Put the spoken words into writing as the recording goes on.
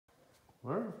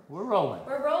We're rolling.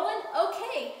 We're rolling?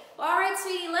 Okay. Well, all right,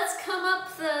 sweetie, let's come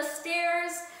up the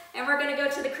stairs and we're gonna go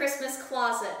to the Christmas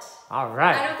closet. All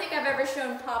right. I don't think I've ever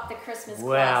shown Pop the Christmas closet.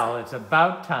 Well, it's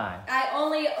about time. I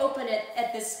only open it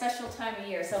at this special time of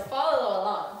year, so follow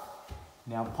along.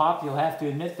 Now, Pop, you'll have to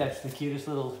admit that's the cutest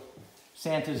little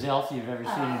Santa's elf you've ever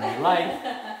seen in your life.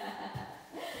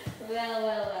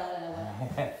 Well.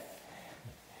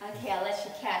 Okay, I'll let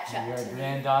you catch up Your to me.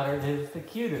 granddaughter is the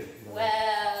cutest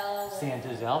Well.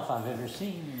 Santa's elf I've ever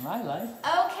seen in my life.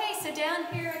 Okay, so down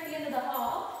here at the end of the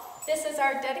hall, this is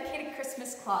our dedicated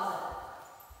Christmas closet.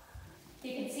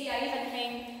 You can see I even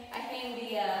hang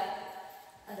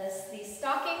these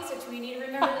stockings, which we need to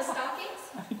remember the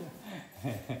stockings.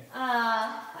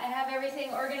 I have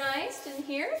everything organized in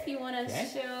here if you want to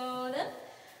show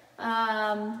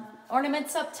them.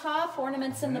 Ornaments up top,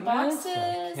 ornaments in the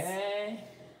boxes. Okay.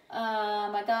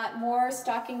 I got more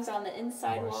stockings on the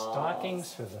inside walls. More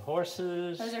stockings for the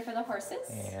horses. Those are for the horses.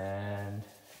 And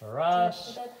for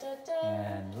us.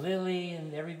 And Lily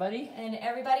and everybody. And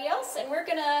everybody else. And we're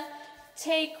gonna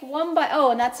take one by,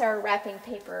 oh, and that's our wrapping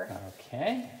paper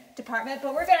department.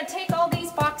 But we're gonna take all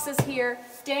these boxes here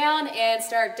down and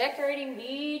start decorating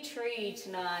the tree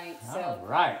tonight. So all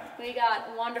right. We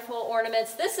got wonderful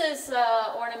ornaments. This is the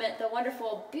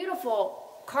wonderful, beautiful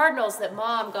cardinals that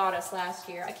Mom got us last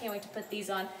year. I can't wait to put these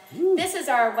on. Ooh. This is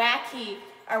our wackiest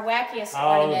ornament.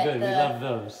 Oh, good. We love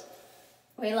those.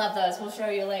 We love those. We'll show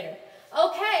you later.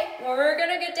 Okay, well, we're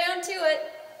gonna get down to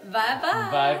it. Bye-bye.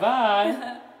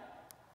 Bye-bye.